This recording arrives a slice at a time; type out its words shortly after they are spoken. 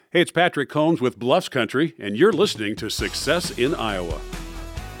Hey, it's Patrick Combs with Bluffs Country, and you're listening to Success in Iowa.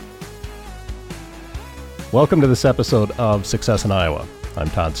 Welcome to this episode of Success in Iowa. I'm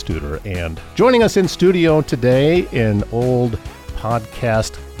Todd Studer, and joining us in studio today, an old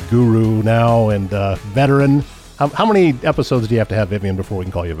podcast guru now and veteran. How many episodes do you have to have, Vivian, before we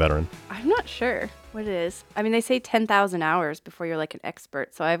can call you a veteran? I'm not sure what it is. I mean, they say 10,000 hours before you're like an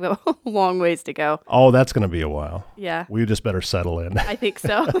expert, so I've got a long ways to go. Oh, that's going to be a while. Yeah. We just better settle in. I think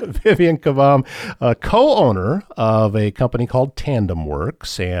so. Vivian Kvam, co-owner of a company called Tandem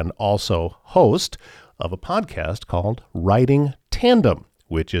Works and also host of a podcast called Riding Tandem,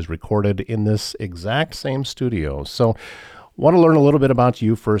 which is recorded in this exact same studio. So want to learn a little bit about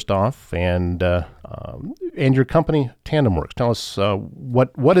you first off and your company, Tandem Works. Tell us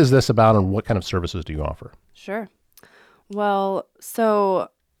what is this about and what kind of services do you offer? Sure. Well, so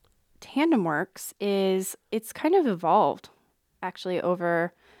Tandem Works it's kind of evolved actually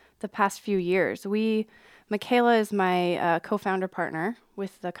over the past few years. Machaela is my co-founder partner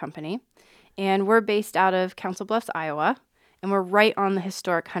with the company, and we're based out of Council Bluffs, Iowa, and we're right on the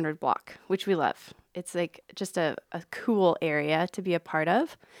historic 100 block, which we love. It's like just a cool area to be a part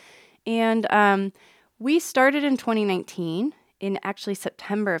of. And we started in 2019. In actually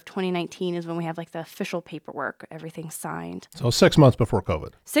September of 2019 is when we have like the official paperwork, everything signed. So 6 months before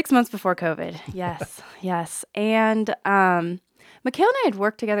COVID. 6 months before COVID, yes, yes. And Machaela and I had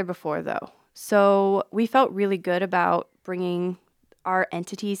worked together before though. So we felt really good about bringing our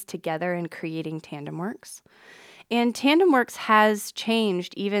entities together and creating Tandem Works. And Tandem Works has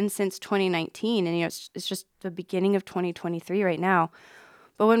changed even since 2019. And it's just the beginning of 2023 right now.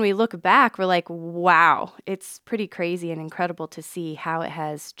 But when we look back, we're like, wow, it's pretty crazy and incredible to see how it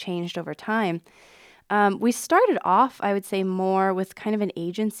has changed over time. We started off, I would say, more with kind of an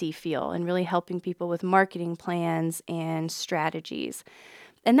agency feel and really helping people with marketing plans and strategies.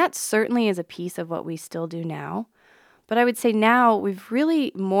 And that certainly is a piece of what we still do now. But I would say now we've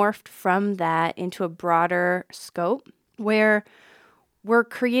really morphed from that into a broader scope where we're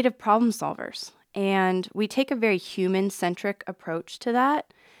creative problem solvers. And we take a very human-centric approach to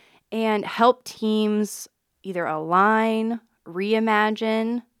that and help teams either align,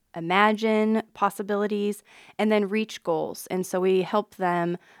 reimagine, imagine possibilities, and then reach goals. And so we help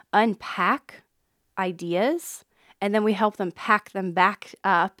them unpack ideas, and then we help them pack them back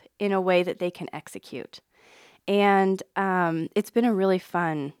up in a way that they can execute. And it's been a really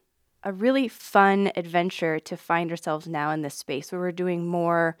fun adventure to find ourselves now in this space where we're doing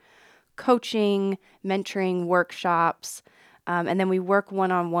more coaching, mentoring, workshops, and then we work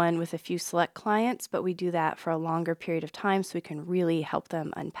one-on-one with a few select clients, but we do that for a longer period of time so we can really help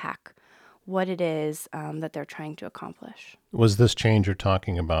them unpack what it is that they're trying to accomplish. Was this change you're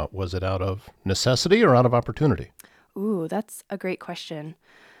talking about, was it out of necessity or out of opportunity? Ooh, that's a great question.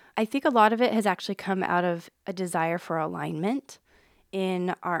 I think a lot of it has actually come out of a desire for alignment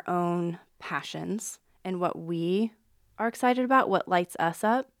in our own passions and what we are excited about, what lights us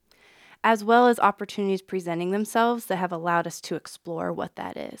up, as well as opportunities presenting themselves that have allowed us to explore what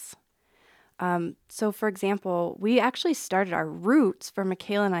that is. So for example, we actually started our roots for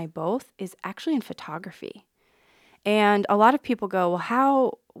Machaela and I both is actually in photography. And a lot of people go, well,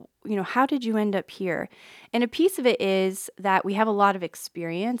 how did you end up here? And a piece of it is that we have a lot of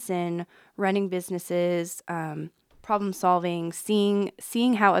experience in running businesses, problem solving,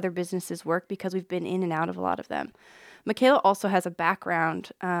 seeing how other businesses work because we've been in and out of a lot of them. Machaela also has a background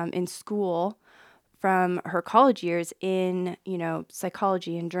in school from her college years in,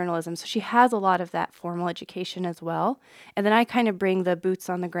 psychology and journalism. So she has a lot of that formal education as well. And then I kind of bring the boots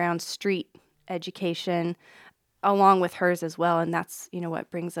on the ground street education along with hers as well. And that's,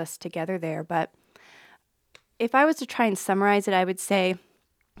 what brings us together there. But if I was to try and summarize it, I would say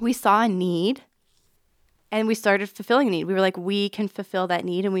we saw a need and we started fulfilling a need. We were like, we can fulfill that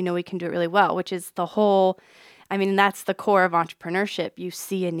need and we know we can do it really well, which is that's the core of entrepreneurship. You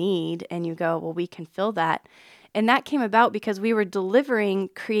see a need and you go, well, we can fill that. And that came about because we were delivering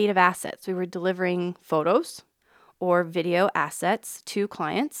creative assets. We were delivering photos or video assets to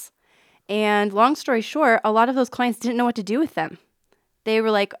clients. And long story short, a lot of those clients didn't know what to do with them. They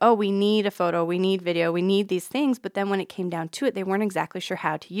were like, oh, we need a photo, we need video, we need these things. But then when it came down to it, they weren't exactly sure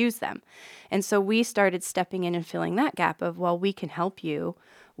how to use them. And so we started stepping in and filling that gap of, well, we can help you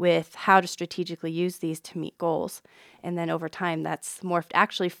with how to strategically use these to meet goals. And then over time, that's morphed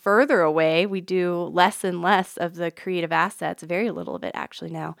actually further away. We do less and less of the creative assets, very little of it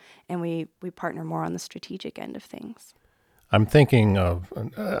actually now. And we partner more on the strategic end of things. I'm thinking of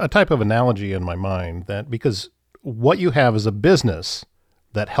a type of analogy in my mind that because what you have is a business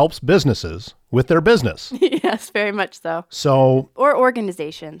that helps businesses with their business. Yes, very much so. So, Or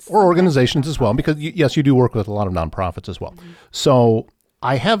organizations. or organizations as well, because yes, you do work with a lot of nonprofits as well. Mm-hmm. So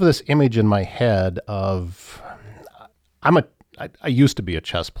I have this image in my head of I used to be a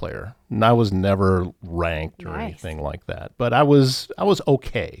chess player, and I was never ranked or anything like that. But I was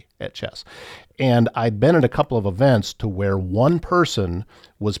okay at chess. And I'd been at a couple of events to where one person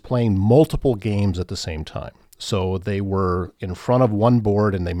was playing multiple games at the same time. So they were in front of one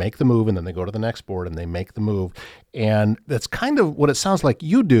board and they make the move, and then they go to the next board and they make the move. And that's kind of what it sounds like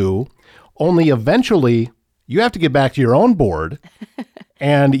you do, only eventually you have to get back to your own board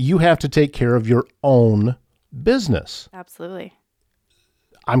and you have to take care of your own business. Absolutely.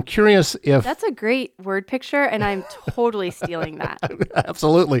 I'm curious if... That's a great word picture, and I'm totally stealing that.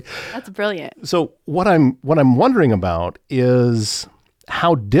 Absolutely. That's brilliant. So what I'm wondering about is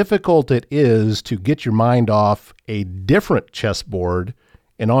how difficult it is to get your mind off a different chessboard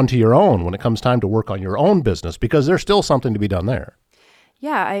and onto your own when it comes time to work on your own business, because there's still something to be done there.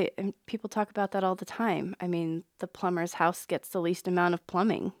 Yeah, and people talk about that all the time. I mean, the plumber's house gets the least amount of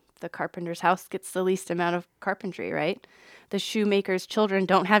plumbing. The carpenter's house gets the least amount of carpentry, right? The shoemaker's children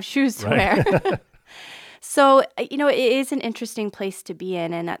don't have shoes to wear. So, it is an interesting place to be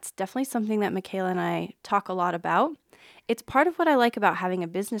in, and that's definitely something that Machaela and I talk a lot about. It's part of what I like about having a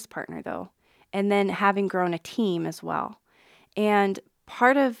business partner, though, and then having grown a team as well. And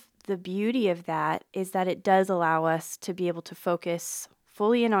part of the beauty of that is that it does allow us to be able to focus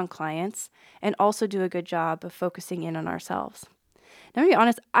fully in on clients and also do a good job of focusing in on ourselves. Now, to be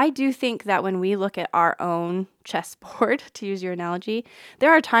honest, I do think that when we look at our own chessboard, to use your analogy,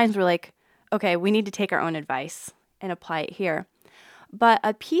 there are times we're like, okay, we need to take our own advice and apply it here. But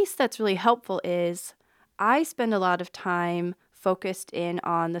a piece that's really helpful is I spend a lot of time focused in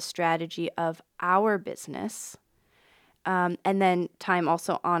on the strategy of our business, and then time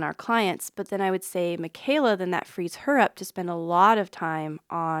also on our clients. But then I would say Machaela, then that frees her up to spend a lot of time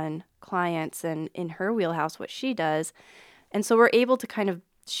on clients and in her wheelhouse, what she does. And so we're able to kind of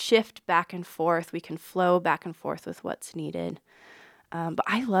shift back and forth. We can flow back and forth with what's needed. But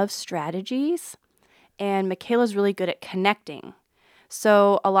I love strategies, and Machaela's really good at connecting.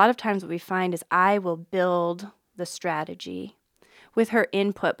 So a lot of times what we find is I will build the strategy with her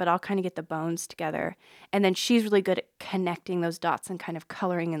input, but I'll kind of get the bones together. And then she's really good at connecting those dots and kind of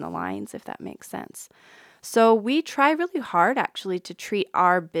coloring in the lines, if that makes sense. So we try really hard, actually, to treat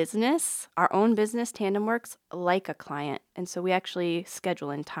our business, our own business, Tandem Works, like a client. And so we actually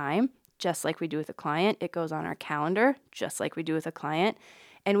schedule in time, just like we do with a client. It goes on our calendar, just like we do with a client.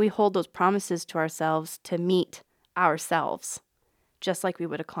 And we hold those promises to ourselves to meet ourselves, just like we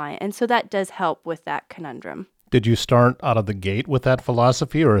would a client. And so that does help with that conundrum. Did you start out of the gate with that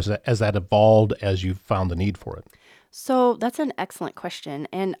philosophy, or has that evolved as you found the need for it? So that's an excellent question,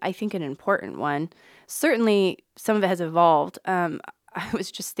 and I think an important one. Certainly, some of it has evolved. I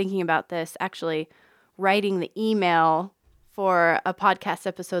was just thinking about this, actually, writing the email for a podcast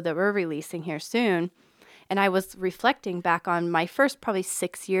episode that we're releasing here soon. And I was reflecting back on my first probably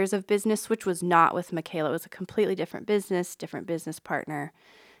 6 years of business, which was not with Machaela. It was a completely different business partner.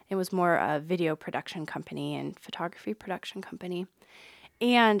 It was more a video production company and photography production company.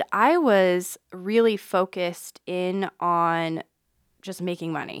 And I was really focused in on just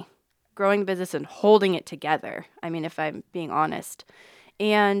making money, growing the business and holding it together. I mean, if I'm being honest.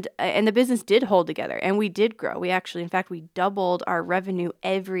 And the business did hold together, and we did grow. We actually, in fact, we doubled our revenue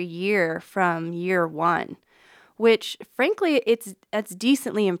every year from year one, which frankly, that's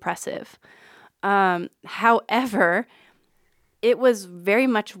decently impressive. However, it was very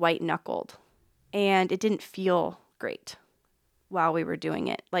much white knuckled, and it didn't feel great while we were doing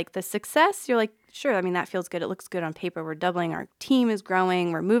it. Like the success, you're like, sure, I mean, that feels good. It looks good on paper. We're doubling. Our team is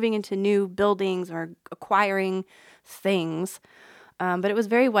growing. We're moving into new buildings. We're acquiring things. But it was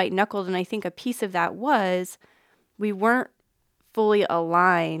very white knuckled. And I think a piece of that was we weren't fully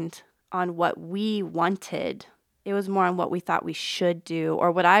aligned on what we wanted. It was more on what we thought we should do,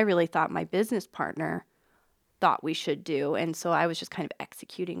 or what I really thought my business partner thought we should do. And so I was just kind of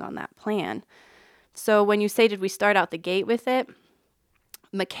executing on that plan. So when you say, did we start out the gate with it?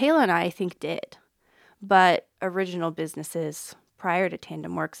 Machaela and I think did. But original businesses prior to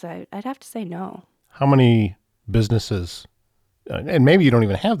Tandem Works, I'd have to say no. How many businesses, and maybe you don't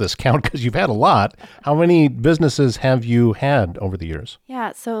even have this count because you've had a lot, how many businesses have you had over the years?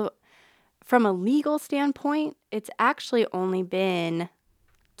 Yeah, so from a legal standpoint, it's actually only been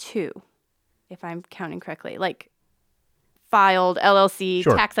 2, if I'm counting correctly, like filed LLC,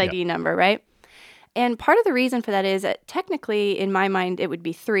 sure, tax ID number, right? And part of the reason for that is that technically, in my mind, it would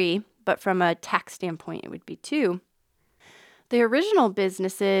be 3, but from a tax standpoint, it would be 2. The original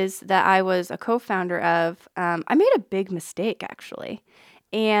businesses that I was a co-founder of, I made a big mistake, actually.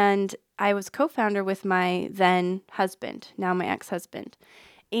 And I was co-founder with my then husband, now my ex-husband.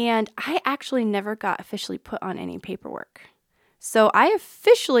 And I actually never got officially put on any paperwork. So I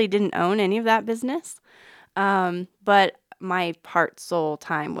officially didn't own any of that business, but my heart, soul,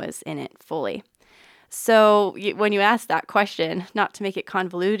 time was in it fully. So when you ask that question, not to make it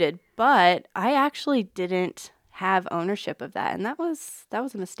convoluted, but I actually didn't have ownership of that. And that was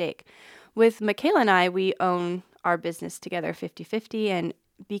a mistake. With Machaela and I, we own our business together 50-50. And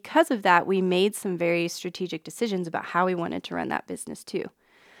because of that, we made some very strategic decisions about how we wanted to run that business too.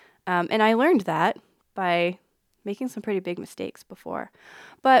 And I learned that by making some pretty big mistakes before.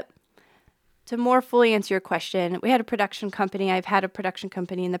 But to more fully answer your question, we had a production company. I've had a production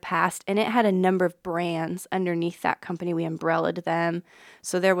company in the past, and it had a number of brands underneath that company. We umbrellaed them.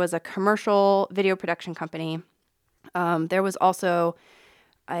 So there was a commercial video production company. There was also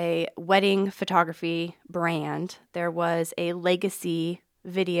a wedding photography brand. There was a legacy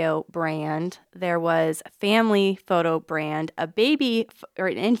video brand. There was a family photo brand, a baby or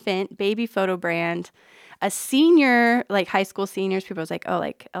an infant baby photo brand, a senior, like high school seniors. People was like, oh,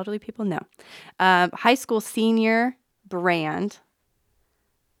 like elderly people? No. High school senior brand.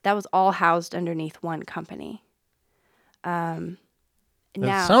 That was all housed underneath one company.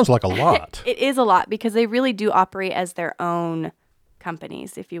 That sounds like a lot. It is a lot because they really do operate as their own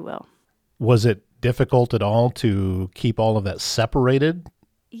companies, if you will. Was it difficult at all to keep all of that separated?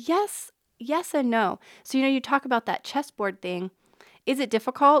 Yes and no. So, you talk about that chessboard thing. Is it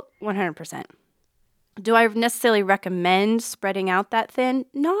difficult? 100%. Do I necessarily recommend spreading out that thin?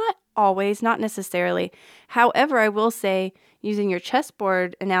 Not always, not necessarily. However, I will say, using your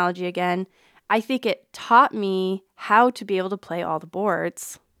chessboard analogy again, I think it taught me how to be able to play all the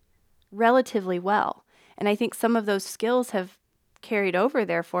boards relatively well. And I think some of those skills have carried over,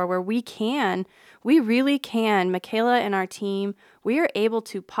 therefore, where we really can, Machaela and our team, we are able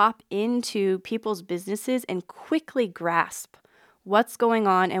to pop into people's businesses and quickly grasp what's going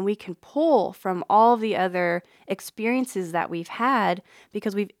on, and we can pull from all the other experiences that we've had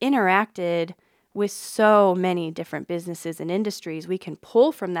because we've interacted with so many different businesses and industries. We can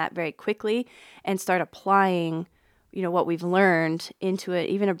pull from that very quickly and start applying, what we've learned into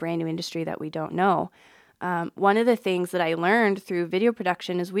even a brand new industry that we don't know. One of the things that I learned through video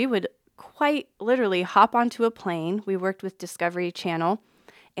production is we would quite literally hop onto a plane. We worked with Discovery Channel,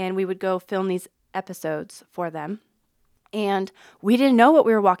 and we would go film these episodes for them. And we didn't know what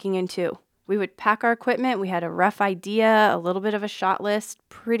we were walking into. We would pack our equipment. We had a rough idea, a little bit of a shot list,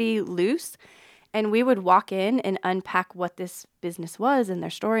 pretty loose. And we would walk in and unpack what this business was and their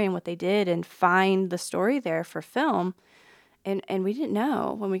story and what they did and find the story there for film. And we didn't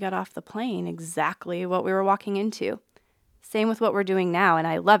know when we got off the plane exactly what we were walking into. Same with what we're doing now, and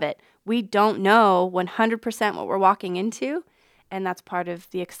I love it. We don't know 100% what we're walking into, and that's part of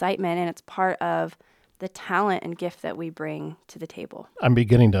the excitement, and it's part of the talent and gift that we bring to the table. I'm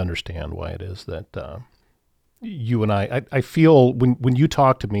beginning to understand why it is that you and I feel when you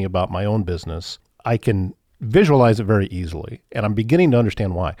talk to me about my own business, I can visualize it very easily, and I'm beginning to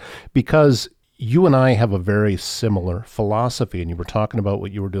understand why. Because you and I have a very similar philosophy, and you were talking about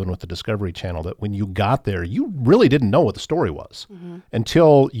what you were doing with the Discovery Channel, that when you got there, you really didn't know what the story was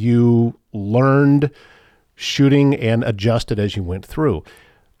until you learned shooting and adjusted as you went through.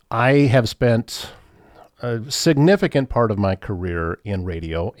 I have spent a significant part of my career in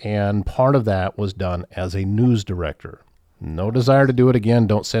radio, and part of that was done as a news director. No desire to do it again.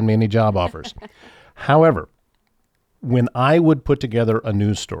 Don't send me any job offers. However, when I would put together a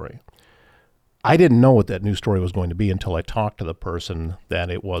news story, I didn't know what that news story was going to be until I talked to the person that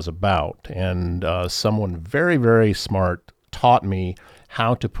it was about. And someone very, very smart taught me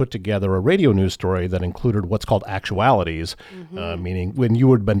how to put together a radio news story that included what's called actualities, meaning when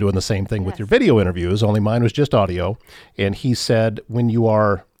you had been doing the same thing with your video interviews, only mine was just audio. And he said, when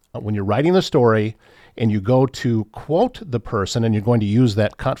you're writing the story and you go to quote the person and you're going to use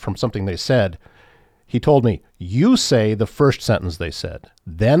that cut from something they said, he told me, you say the first sentence they said,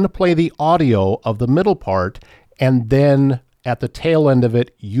 then play the audio of the middle part, and then at the tail end of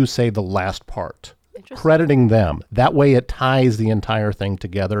it, you say the last part, crediting them. That way it ties the entire thing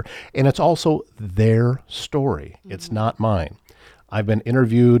together, and it's also their story. It's not mine. I've been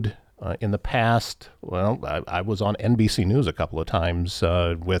interviewed in the past. Well, I was on NBC News a couple of times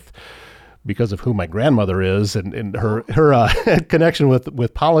because of who my grandmother is and her connection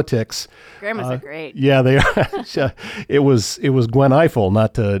with politics. Grandmas are great. Yeah, they are. It was Gwen Ifill,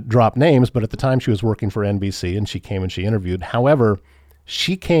 not to drop names, but at the time she was working for NBC, and she came and she interviewed. However,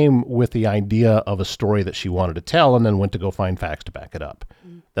 She came with the idea of a story that she wanted to tell and then went to go find facts to back it up.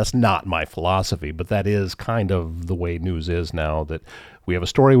 That's not my philosophy, but that is kind of the way news is now, that we have a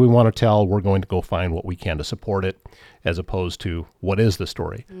story we want to tell, we're going to go find what we can to support it, as opposed to what is the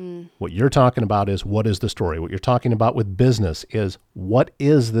story. What you're talking about is what is the story. What you're talking about with business is what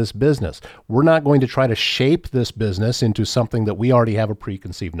is this business. We're not going to try to shape this business into something that we already have a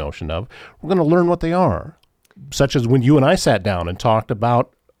preconceived notion of. We're going to learn what they are, such as when you and I sat down and talked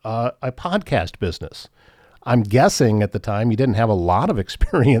about a podcast business. I'm guessing at the time you didn't have a lot of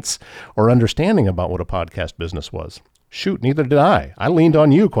experience or understanding about what a podcast business was. Shoot, neither did I. I leaned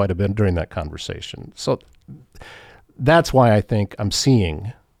on you quite a bit during that conversation. So that's why I think I'm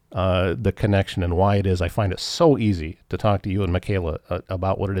seeing the connection, and why it is I find it so easy to talk to you and Machaela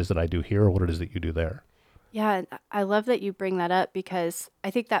about what it is that I do here or what it is that you do there. Yeah, I love that you bring that up, because I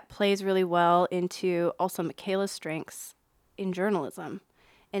think that plays really well into also Machaela's strengths in journalism.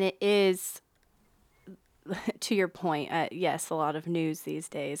 And it is, to your point, yes, a lot of news these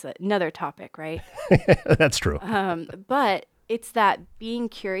days, another topic, right? That's true. But it's that being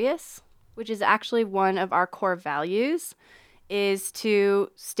curious, which is actually one of our core values, is to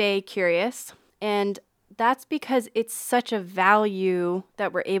stay curious. And that's because it's such a value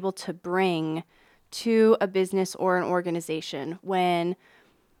that we're able to bring to a business or an organization.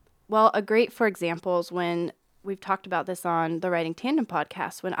 A great for example is when we've talked about this on the Riding Tandem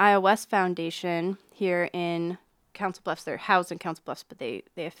podcast, when iOS Foundation here in Council Bluffs, they're housed in Council Bluffs, but they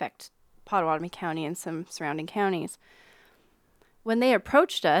affect Potawatomi County and some surrounding counties. When they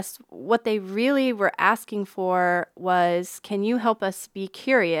approached us, what they really were asking for was, can you help us be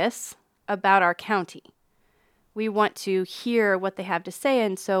curious about our county? We want to hear what they have to say.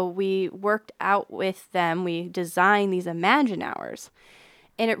 And so we worked out with them. We designed these Imagine Hours.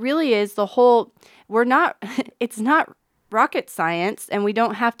 And it really is it's not rocket science, and we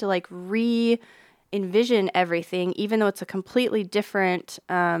don't have to re-envision everything, even though it's a completely different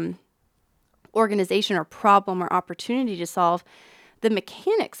organization or problem or opportunity to solve. The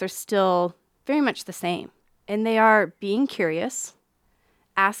mechanics are still very much the same. And they are being curious,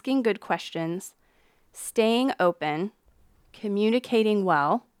 asking good questions, staying open, communicating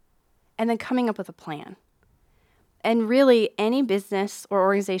well, and then coming up with a plan. And really, any business or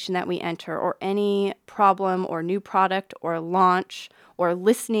organization that we enter, or any problem or new product or launch or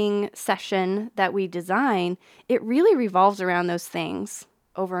listening session that we design, it really revolves around those things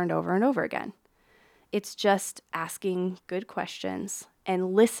over and over and over again. It's just asking good questions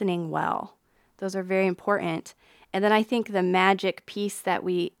and listening well. Those are very important. And then I think the magic piece that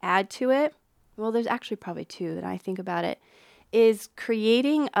we add to it, well, there's actually probably two that I think about it, is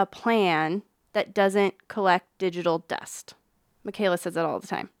creating a plan that doesn't collect digital dust. Machaela says that all the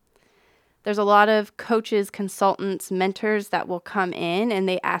time. There's a lot of coaches, consultants, mentors that will come in and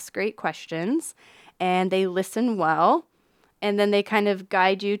they ask great questions and they listen well, and then they kind of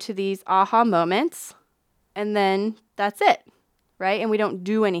guide you to these aha moments, and then that's it, right? And we don't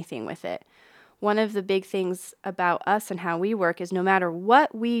do anything with it. One of the big things about us and how we work is no matter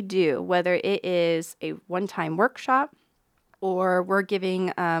what we do, whether it is a one-time workshop, or we're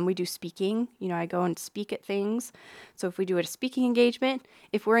giving, we do speaking. I go and speak at things. So if we do a speaking engagement,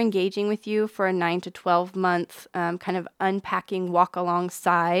 if we're engaging with you for a 9 to 12 month kind of unpacking walk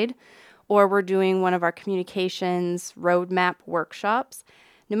alongside, or we're doing one of our communications roadmap workshops,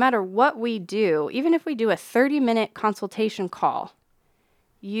 no matter what we do, even if we do a 30-minute consultation call,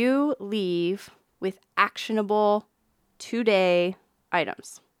 you leave with actionable 2-day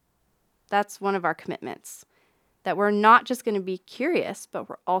items. That's one of our commitments. That we're not just going to be curious, but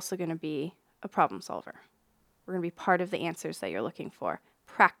we're also going to be a problem solver. We're going to be part of the answers that you're looking for,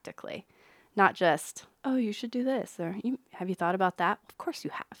 practically. Not just, oh, you should do this, or have you thought about that? Of course you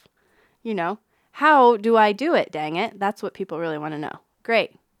have. How do I do it, dang it? That's what people really want to know.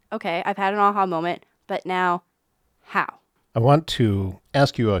 Great. Okay, I've had an aha moment, but now how? I want to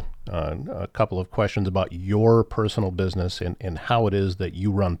ask you a couple of questions about your personal business and how it is that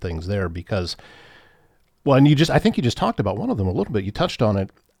you run things there, because well, and I think you just talked about one of them a little bit. You touched on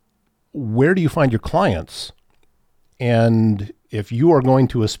it. Where do you find your clients? And if you are going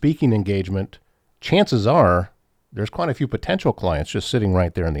to a speaking engagement, chances are there's quite a few potential clients just sitting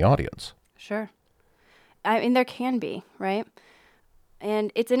right there in the audience. Sure. I mean, there can be, right?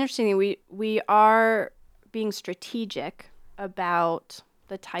 And it's interesting. We are being strategic about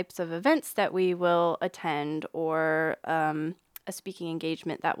the types of events that we will attend, or a speaking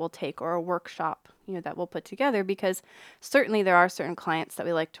engagement that we'll take, or a workshop that we'll put together, because certainly there are certain clients that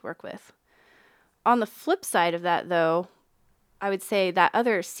we like to work with. On the flip side of that, though, I would say that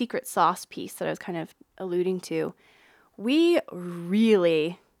other secret sauce piece that I was kind of alluding to, we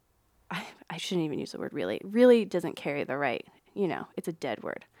really, I shouldn't even use the word really doesn't carry the right, it's a dead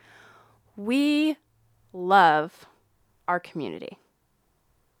word. We love our community,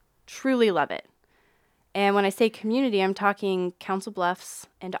 truly love it. And when I say community, I'm talking Council Bluffs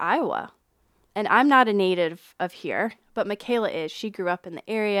and Iowa. And I'm not a native of here, but Machaela is. She grew up in the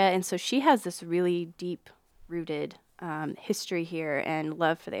area, and so she has this really deep-rooted history here and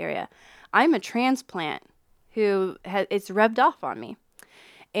love for the area. I'm a transplant who it's rubbed off on me.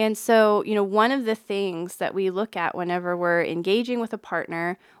 And so, one of the things that we look at whenever we're engaging with a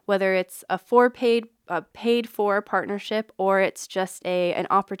partner, whether it's a paid for partnership or it's just an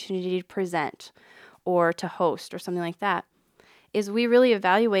opportunity to present or to host or something like that, is we really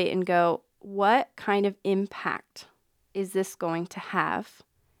evaluate and go, what kind of impact is this going to have?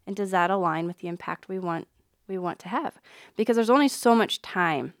 And does that align with the impact we want to have? Because there's only so much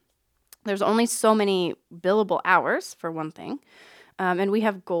time. There's only so many billable hours, for one thing. And we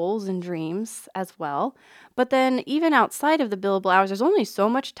have goals and dreams as well. But then even outside of the billable hours, there's only so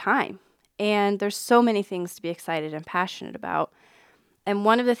much time. And there's so many things to be excited and passionate about. And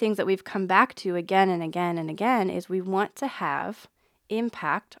one of the things that we've come back to again and again and again is we want to have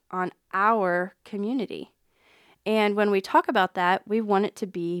impact on our community. And when we talk about that, we want it to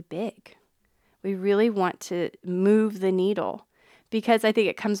be big. We really want to move the needle, because I think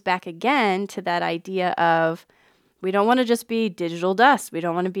it comes back again to that idea of we don't want to just be digital dust. We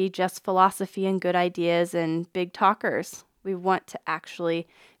don't want to be just philosophy and good ideas and big talkers. We want to actually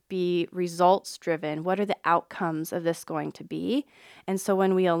be results driven. What are the outcomes of this going to be? And so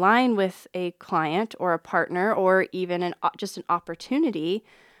when we align with a client or a partner or even just an opportunity,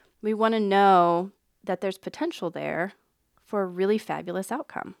 we want to know that there's potential there for a really fabulous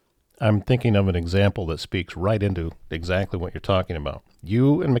outcome. I'm thinking of an example that speaks right into exactly what you're talking about.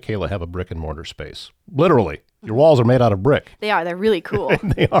 You and Machaela have a brick and mortar space. Literally. Your walls are made out of brick. They are. They're really cool.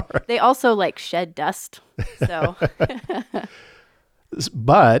 They are. They also shed dust. So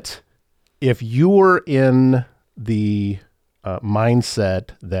But if you were in the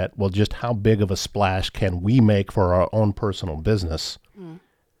mindset that, well, just how big of a splash can we make for our own personal business?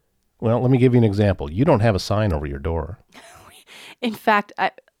 Well, let me give you an example. You don't have a sign over your door. In fact,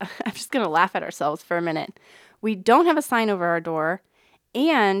 I'm just going to laugh at ourselves for a minute. We don't have a sign over our door,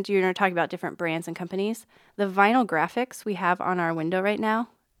 and you're talking about different brands and companies. The vinyl graphics we have on our window right now,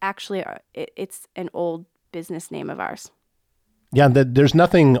 actually, it's an old business name of ours. Yeah, there's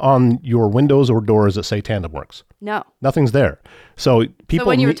nothing on your windows or doors that say Tandem Works. No. Nothing's there. So people. So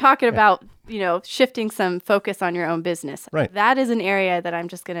when you were talking about, shifting some focus on your own business, right, that is an area that I'm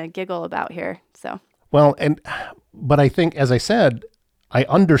just going to giggle about here. So. Well, but I think, as I said, I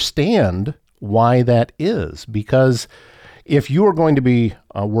understand why that is, because if you are going to be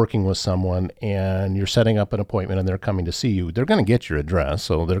working with someone and you're setting up an appointment and they're coming to see you, they're going to get your address,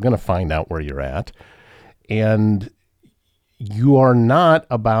 so they're going to find out where you're at. And you are not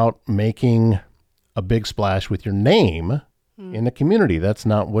about making a big splash with your name in the community. That's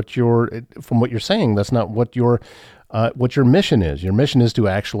not what from what you're saying, that's not what your mission is. Your mission is to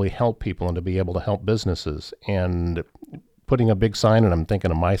actually help people and to be able to help businesses. And putting a big sign, and I'm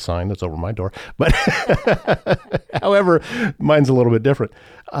thinking of my sign that's over my door, but however, mine's a little bit different.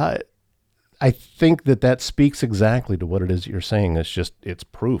 I think that speaks exactly to what it is you're saying. It's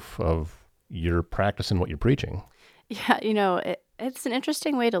proof of you're practicing what you're preaching. Yeah, it's an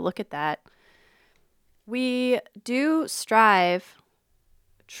interesting way to look at that. We do strive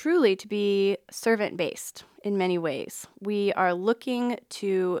truly to be servant-based in many ways. We are looking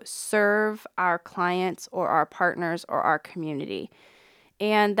to serve our clients or our partners or our community.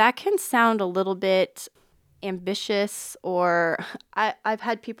 And that can sound a little bit ambitious, or I've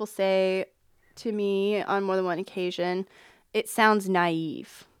had people say to me on more than one occasion, it sounds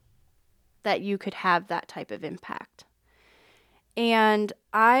naive that you could have that type of impact. And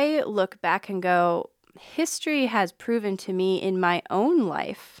I look back and go, history has proven to me in my own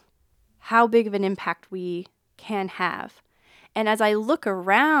life how big of an impact we can have. And as I look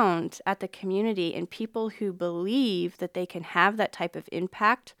around at the community and people who believe that they can have that type of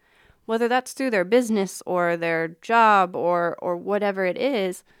impact, whether that's through their business or their job or whatever it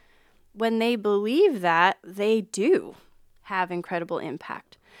is, when they believe that, they do have incredible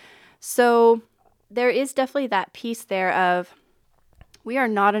impact. So there is definitely that piece there of we are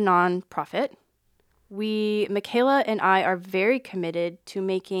not a nonprofit. Machaela and I are very committed to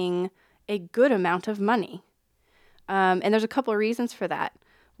making a good amount of money. And there's a couple of reasons for that.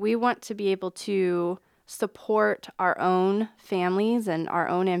 We want to be able to support our own families and our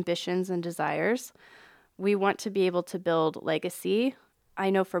own ambitions and desires. We want to be able to build legacy.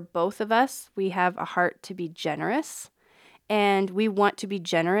 I know for both of us, we have a heart to be generous. And we want to be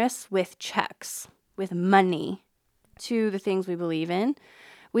generous with checks, with money to the things we believe in.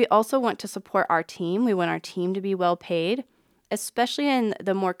 We also want to support our team. We want our team to be well paid, especially in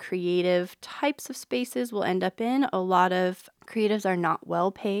the more creative types of spaces we'll end up in. A lot of creatives are not well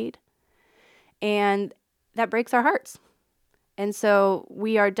paid, and that breaks our hearts. And so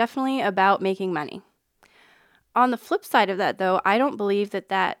we are definitely about making money. On the flip side of that, though, I don't believe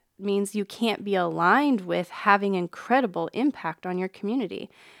that means you can't be aligned with having incredible impact on your community.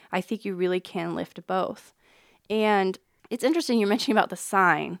 I think you really can lift both. And it's interesting you're mentioning about the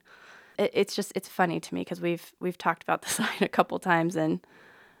sign. It's funny to me because we've talked about the sign a couple times. And,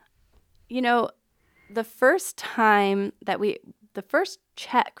 the first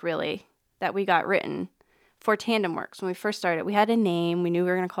check really that we got written for Tandem Works, when we first started, we had a name. We knew we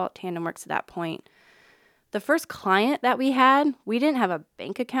were going to call it Tandem Works at that point. The first client that we had didn't have a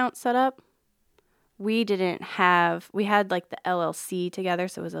bank account set up. We had like the LLC together,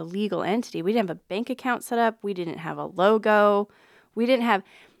 so it was a legal entity. We didn't have a bank account set up. We didn't have a logo.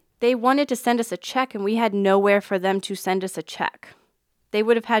 They wanted to send us a check, and we had nowhere for them to send us a check. They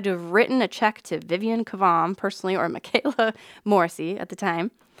would have had to have written a check to Vivian Kvam personally, or Machaela Morrissey at the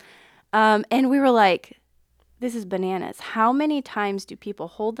time. And we were like, this is bananas. How many times do people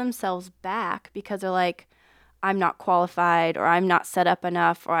hold themselves back because they're like, I'm not qualified, or I'm not set up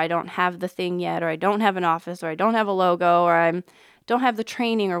enough, or I don't have the thing yet, or I don't have an office, or I don't have a logo, or I don't have the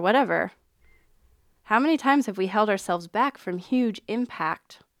training, or whatever. How many times have we held ourselves back from huge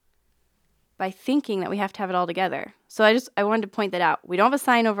impact by thinking that we have to have it all together? So I wanted to point that out. We don't have a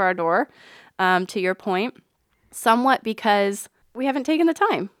sign over our door, to your point, somewhat because we haven't taken the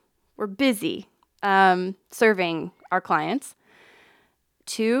time. We're busy serving our clients.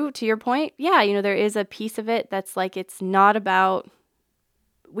 Two, to your point, there is a piece of it that's like, it's not about,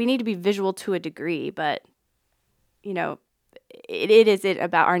 we need to be visual to a degree, but, it is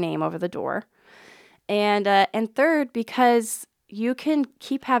about our name over the door. And third, because you can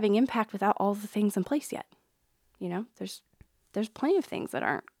keep having impact without all the things in place yet. There's plenty of things that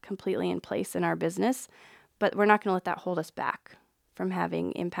aren't completely in place in our business, but we're not going to let that hold us back from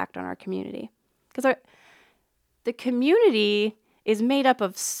having impact on our community. Because the community is made up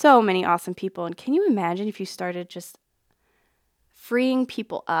of so many awesome people. And can you imagine if you started just freeing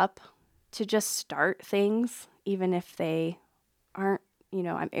people up to just start things, even if they aren't,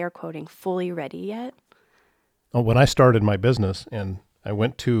 I'm air quoting, fully ready yet? Oh, when I started my business and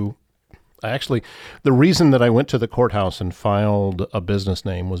the reason that I went to the courthouse and filed a business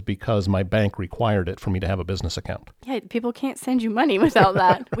name was because my bank required it for me to have a business account. Yeah, people can't send you money without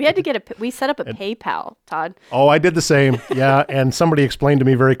that. We set up a PayPal, Todd. Oh, I did the same. Yeah. And somebody explained to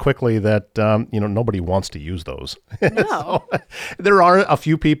me very quickly that, nobody wants to use those. No. So, there are a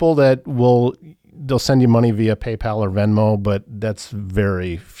few people that they'll send you money via PayPal or Venmo, but that's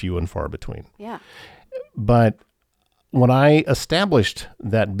very few and far between. Yeah. But when I established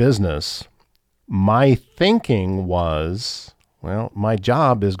that business, my thinking was, my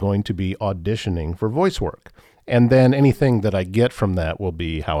job is going to be auditioning for voice work. And then anything that I get from that will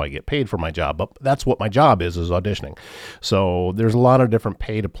be how I get paid for my job. But that's what my job is auditioning. So there's a lot of different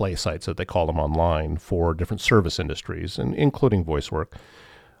pay-to-play sites that they call them online for different service industries, and including voice work.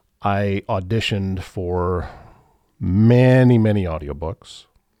 I auditioned for many, many audiobooks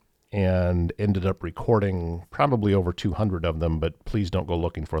and ended up recording probably over 200 of them, but please don't go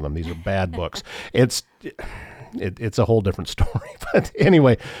looking for them. These are bad books. It's a whole different story. But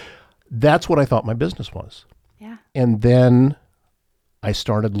anyway, that's what I thought my business was. Yeah. And then I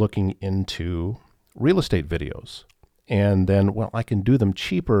started looking into real estate videos. And then, I can do them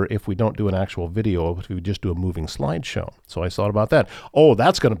cheaper if we don't do an actual video, if we just do a moving slideshow. So I thought about that. Oh,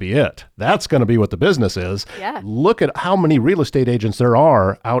 that's going to be it. That's going to be what the business is. Yeah. Look at how many real estate agents there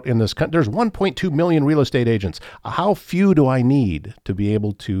are out in this country. There's 1.2 million real estate agents. How few do I need to be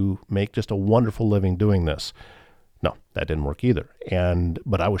able to make just a wonderful living doing this? No, that didn't work either.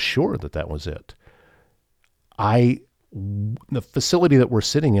 But I was sure that was it. The facility that we're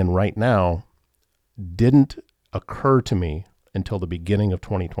sitting in right now didn't occur to me until the beginning of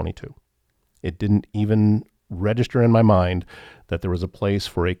 2022. It didn't even register in my mind that there was a place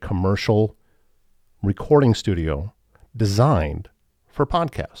for a commercial recording studio designed for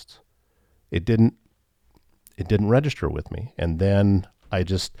podcasts. It didn't register with me. And then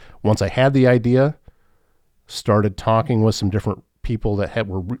once I had the idea, started talking with some different people that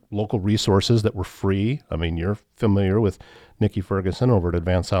were local resources that were free. I mean, you're familiar with Nikki Ferguson over at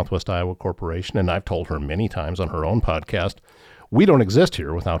Advanced Southwest Iowa Corporation, and I've told her many times on her own podcast, we don't exist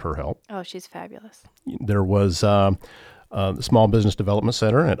here without her help. Oh, she's fabulous. There was the Small Business Development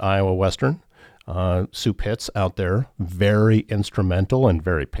Center at Iowa Western. Sue Pitts out there, very instrumental and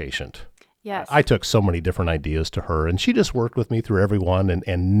very patient. Yes. I took so many different ideas to her, and she just worked with me through every one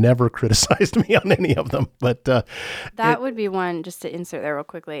and never criticized me on any of them. But that would be one, just to insert there real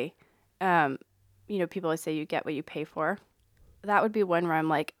quickly. People always say you get what you pay for. That would be one where I'm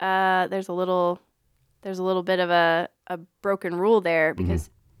like, there's a little bit of a broken rule there, because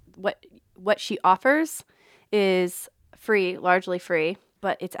what she offers is free, largely free,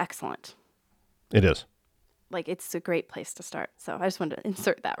 but it's excellent. It is. Like, it's a great place to start. So I just wanted to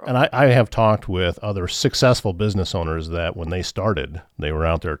insert that. And I have talked with other successful business owners that when they started, they were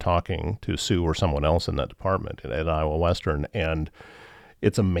out there talking to Sue or someone else in that department at Iowa Western. And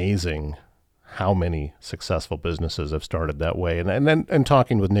it's amazing how many successful businesses have started that way. And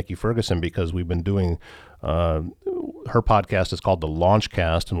talking with Nikki Ferguson, because we've been doing, her podcast is called The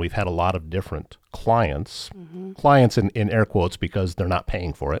Launchcast, and we've had a lot of different clients in air quotes, because they're not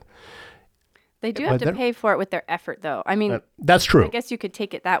paying for it. They do have to pay for it with their effort, though. I mean, that's true. I guess you could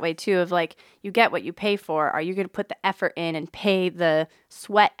take it that way, too, of like, you get what you pay for. Are you going to put the effort in and pay the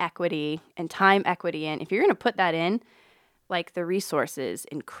sweat equity and time equity in? If you're going to put that in, like, the resource is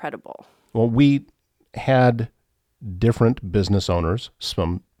incredible. Well, we had different business owners,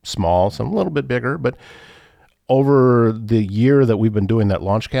 some small, some a little bit bigger, but over the year that we've been doing that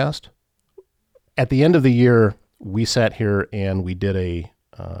Launchcast, at the end of the year, we sat here and we did a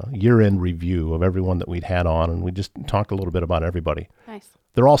year-end review of everyone that we'd had on, and we just talked a little bit about everybody. Nice.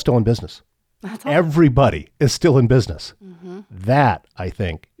 They're all still in business. That's awesome. Everybody is still in business. That, I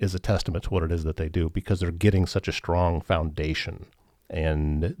think, is a testament to what it is that they do, because they're getting such a strong foundation,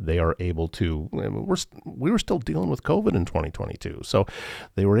 and they are able to, we were still dealing with COVID in 2022, so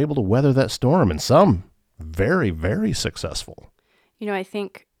they were able to weather that storm, and some very, very successful. I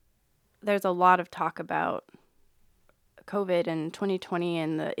think there's a lot of talk about COVID and 2020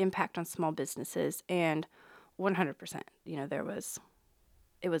 and the impact on small businesses, and 100%,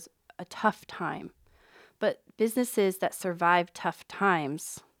 it was a tough time. But businesses that survive tough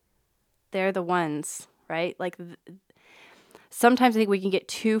times, they're the ones, right? Like, sometimes I think we can get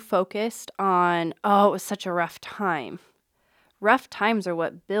too focused on, it was such a rough time. Rough times are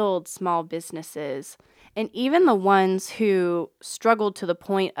what build small businesses. And even the ones who struggled to the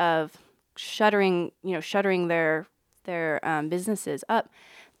point of shuttering their businesses up,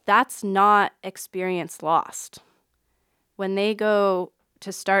 that's not experience lost. When they go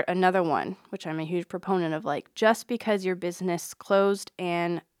to start another one, which I'm a huge proponent of, like, just because your business closed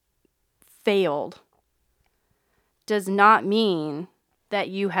and failed does not mean that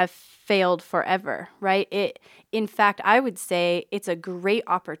you have failed forever, right? In fact, I would say it's a great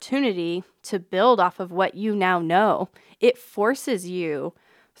opportunity to build off of what you now know. It forces you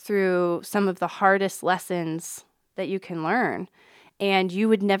through some of the hardest lessons that you can learn. And you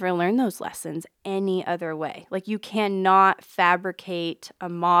would never learn those lessons any other way. Like, you cannot fabricate a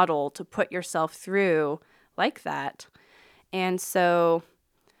model to put yourself through like that. And so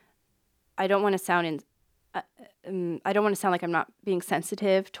I don't want to sound like I'm not being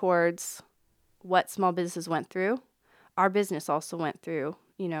sensitive towards what small businesses went through. Our business also went through,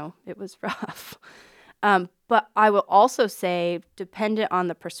 it was rough. But I will also say, dependent on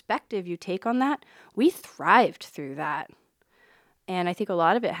the perspective you take on that, we thrived through that. And I think a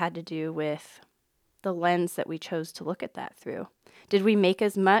lot of it had to do with the lens that we chose to look at that through. Did we make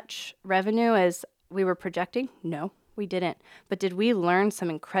as much revenue as we were projecting? No, we didn't. But did we learn some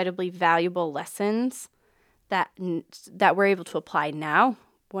incredibly valuable lessons that we're able to apply now?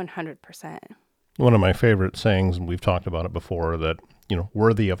 100%. One of my favorite sayings, and we've talked about it before, that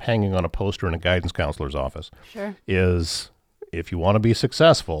worthy of hanging on a poster in a guidance counselor's office, is, if you want to be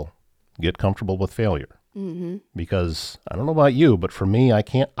successful, get comfortable with failure. Because I don't know about you, but for me,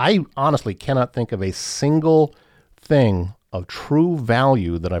 I honestly cannot think of a single thing of true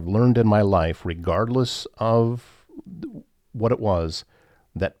value that I've learned in my life, regardless of what it was,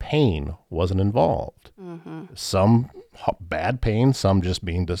 that pain wasn't involved. Some bad pain, some just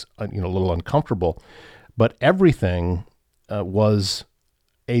being just a little uncomfortable, but everything was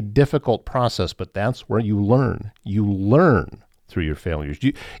a difficult process. But that's where you learn. You learn through your failures.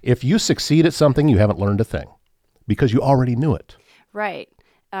 If you succeed at something, you haven't learned a thing, because you already knew it. Right.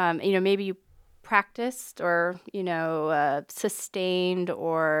 Maybe you practiced or, sustained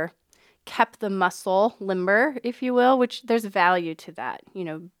or kept the muscle limber, if you will, which there's value to that.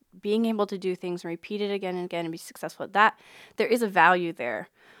 Being able to do things and repeat it again and again and be successful at that, there is a value there.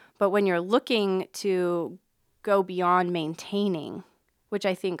 But when you're looking to go beyond maintaining, which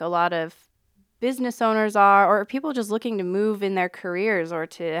I think a lot of business owners are, or people just looking to move in their careers or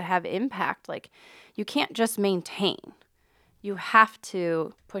to have impact, like, you can't just maintain. You have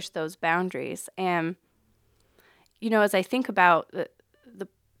to push those boundaries. And, as I think about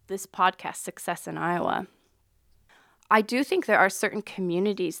this podcast, Success in Iowa, I do think there are certain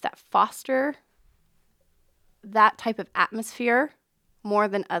communities that foster that type of atmosphere more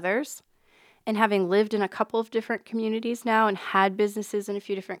than others. And having lived in a couple of different communities now and had businesses in a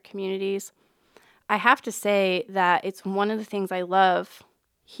few different communities, I have to say that it's one of the things I love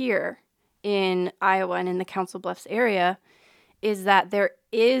here in Iowa and in the Council Bluffs area is that there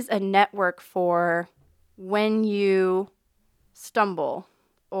is a network for when you stumble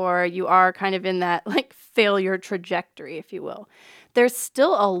or you are kind of in that like failure trajectory, if you will. There's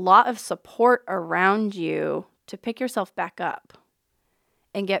still a lot of support around you to pick yourself back up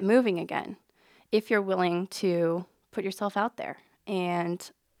and get moving again if you're willing to put yourself out there. And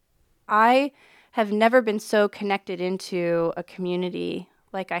I have never been so connected into a community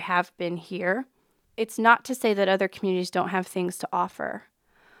like I have been here. It's not to say that other communities don't have things to offer,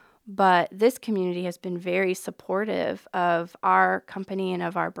 but this community has been very supportive of our company and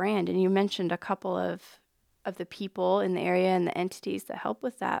of our brand. And you mentioned a couple of the people in the area and the entities that help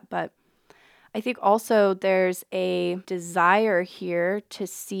with that. But I think also there's a desire here to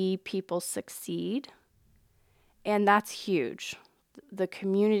see people succeed. And that's huge. The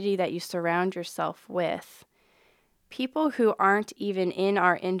community that you surround yourself with, people who aren't even in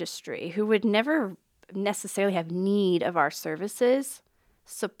our industry, who would never necessarily have need of our services,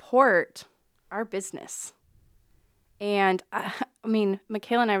 support our business. And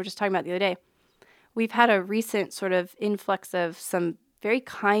Machaela and I were just talking about the other day, we've had a recent sort of influx of some very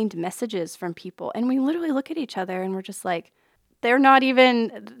kind messages from people. And we literally look at each other and we're just like, they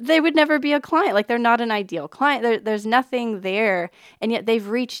would never be a client. Like, they're not an ideal client. There's nothing there. And yet they've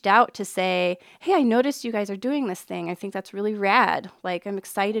reached out to say, hey, I noticed you guys are doing this thing. I think that's really rad. Like, I'm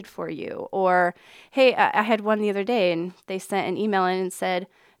excited for you. Or, hey, I had one the other day and they sent an email in and said,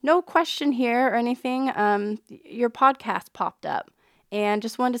 no question here or anything. Your podcast popped up and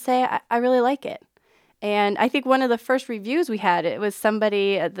just wanted to say, I really like it. And I think one of the first reviews we had, it was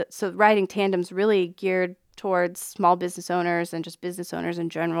somebody, so Riding Tandem's really geared towards small business owners and just business owners in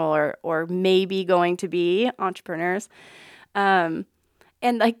general, or maybe going to be entrepreneurs. And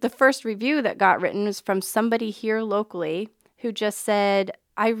like the first review that got written was from somebody here locally who just said,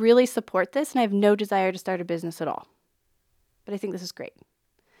 I really support this and I have no desire to start a business at all, but I think this is great.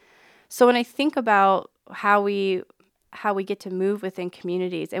 So when I think about how we get to move within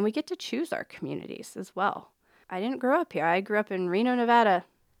communities, and we get to choose our communities as well. I didn't grow up here. I grew up in Reno, Nevada,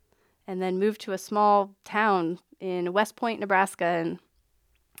 and then moved to a small town in West Point, Nebraska, and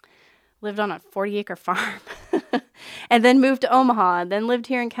lived on a 40-acre farm. And then moved to Omaha, and then lived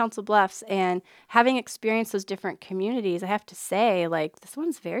here in Council Bluffs. And having experienced those different communities, I have to say, like, this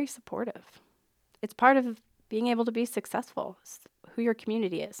one's very supportive. It's part of being able to be successful, who your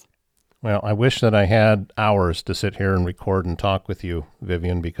community is. Well, I wish that I had hours to sit here and record and talk with you,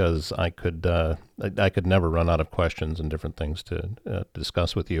 Vivian, because I could never run out of questions and different things to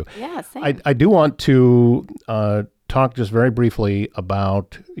discuss with you. Yeah, same. I do want to talk just very briefly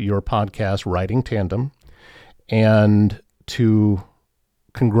about your podcast, Riding Tandem, and to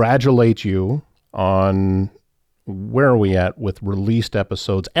congratulate you on where are we at with released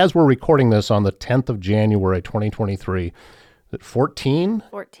episodes. As we're recording this on the 10th of January, 2023, 14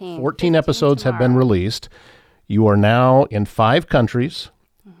 episodes have been released. You are now in 5 countries.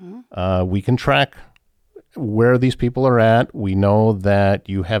 Mm-hmm. We can track where these people are at. We know that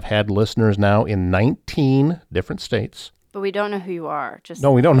you have had listeners now in 19 different states. But we don't know who you are.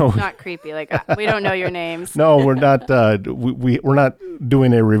 No, we don't know. It's not creepy. Like, we don't know your names. No, we're not. We're not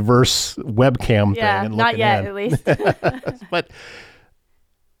doing a reverse webcam thing. Yeah, and not yet, in. at least. But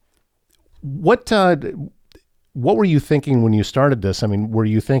what were you thinking when you started this? I mean, were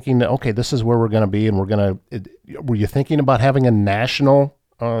you thinking that, okay, this is where we're going to be, and were you thinking about having a national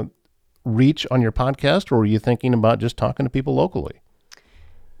reach on your podcast, or were you thinking about just talking to people locally?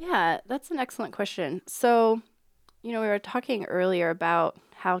 Yeah, that's an excellent question. So, we were talking earlier about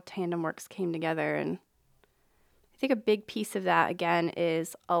how Tandem Works came together, and I think a big piece of that, again,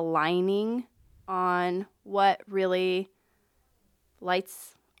 is aligning on what really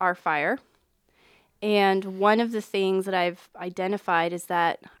lights our fire. And one of the things that I've identified is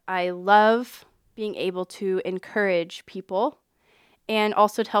that I love being able to encourage people and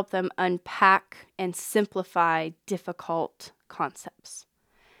also to help them unpack and simplify difficult concepts.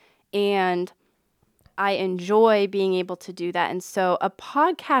 And I enjoy being able to do that. And so a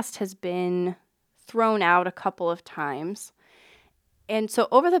podcast has been thrown out a couple of times. And so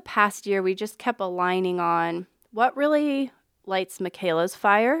over the past year, we just kept aligning on what really lights Machaela's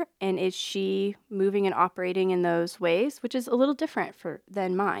fire, and is she moving and operating in those ways, which is a little different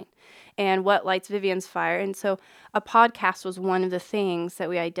than mine, and what lights Vivian's fire. And so a podcast was one of the things that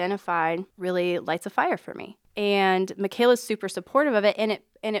we identified really lights a fire for me. And Machaela's super supportive of it,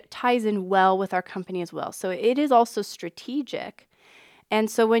 and it ties in well with our company as well. So it is also strategic. And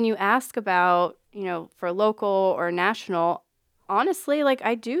so when you ask about, for local or national, honestly, like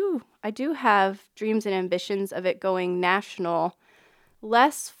I do have dreams and ambitions of it going national,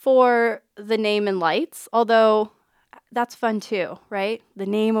 less for the name and lights, although that's fun too, right? The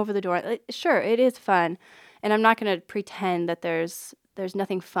name over the door. Sure, it is fun. And I'm not going to pretend that there's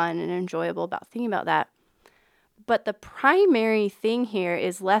nothing fun and enjoyable about thinking about that. But the primary thing here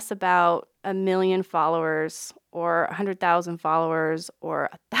is less about 1 million followers or 100,000 followers or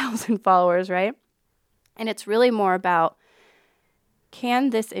 1,000 followers, right? And it's really more about, can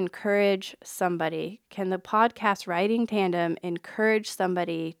this encourage somebody? Can the podcast Riding Tandem encourage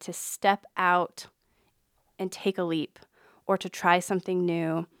somebody to step out and take a leap, or to try something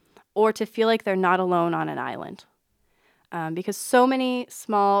new, or to feel like they're not alone on an island? Because so many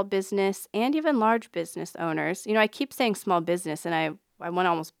small business and even large business owners, I keep saying small business, and I want to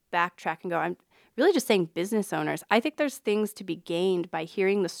almost backtrack and go, I'm really just saying business owners. I think there's things to be gained by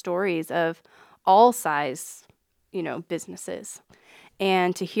hearing the stories of all size, businesses,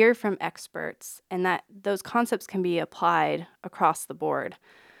 and to hear from experts, and that those concepts can be applied across the board.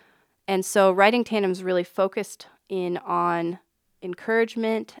 And so Riding Tandem is really focused in on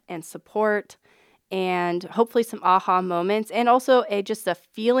encouragement and support, and hopefully some aha moments, and also just a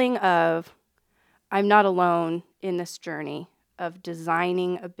feeling of, I'm not alone in this journey of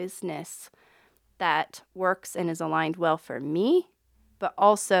designing a business that works and is aligned well for me, but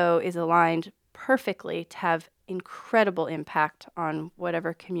also is aligned perfectly to have incredible impact on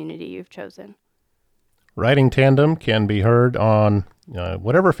whatever community you've chosen. Riding Tandem can be heard on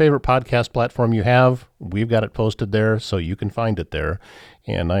whatever favorite podcast platform you have. We've got it posted there, so you can find it there.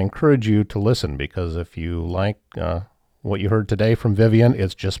 And I encourage you to listen, because if you like what you heard today from Vivian,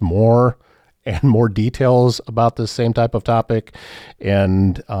 it's just more and more details about this same type of topic.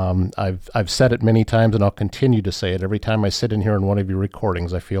 And I've said it many times, and I'll continue to say it every time I sit in here in one of your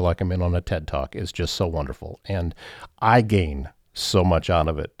recordings. I feel like I'm in on a TED Talk. It's just so wonderful, and I gain so much out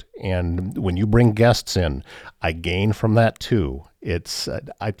of it. And when you bring guests in, I gain from that too. It's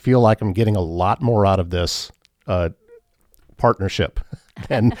I feel like I'm getting a lot more out of this partnership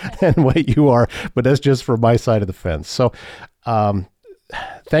than what you are, but that's just from my side of the fence. So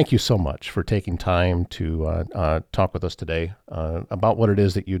thank you so much for taking time to talk with us today about what it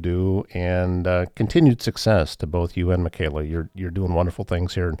is that you do, and continued success to both you and Machaela. You're doing wonderful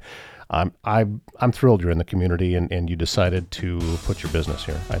things here. I'm thrilled you're in the community and you decided to put your business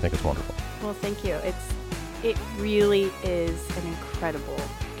here. I think it's wonderful. Well, thank you. It really is an incredible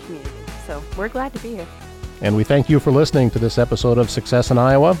community. So we're glad to be here. And we thank you for listening to this episode of Success in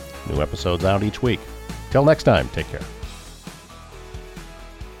Iowa. New episodes out each week. Till next time, take care.